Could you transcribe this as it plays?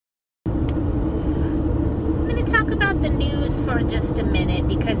the news for just a minute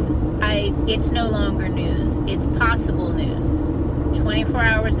because it's no longer news. It's possible news. 24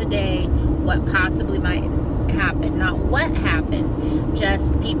 hours a day, what possibly might happen. Not what happened,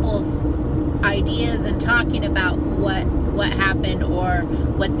 just people's ideas and talking about what happened or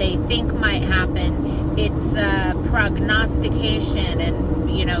what they think might happen. It's prognostication and,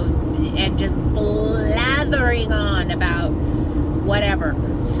 you know, and just blathering on about whatever.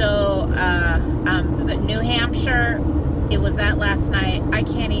 So, but New Hampshire, it was that last night. I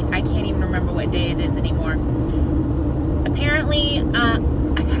can't even remember what day it is anymore. Apparently, I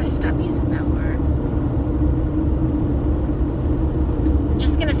gotta stop using that word. I'm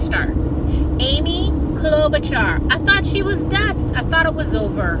just gonna start. Amy Klobuchar. I thought she was dust. I thought it was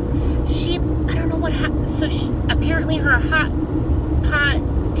over. I don't know what happened. So apparently her hot pot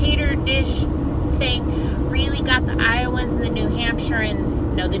tater dish thing really got the Iowans and the New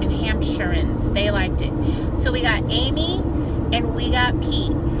Hampshireans. They liked it. So we got Amy and we got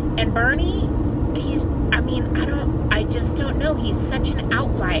Pete. And Bernie, I just don't know. He's such an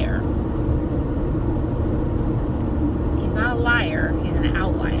outlier. He's not a liar. He's an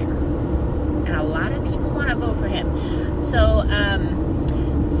outlier. And a lot of people want to vote for him. So,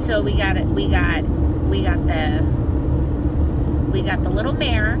 so we got the little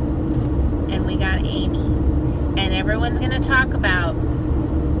mayor, and we got Amy, and everyone's gonna talk about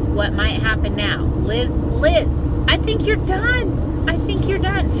what might happen now. Liz, I think you're done. I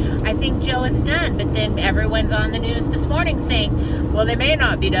think Joe is done, but then everyone's on the news this morning saying, well, they may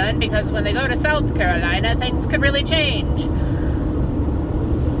not be done because when they go to South Carolina, things could really change.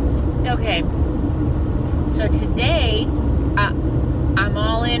 Okay, so today,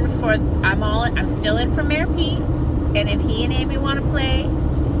 I'm still in for Mayor Pete, and if he and Amy want to play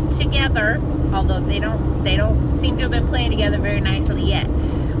together, although they don't seem to have been playing together very nicely yet,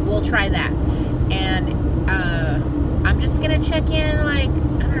 we'll try that. And I'm just gonna check in, like,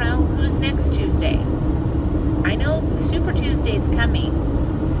 I don't know, who's next Tuesday? I know Super Tuesday's coming.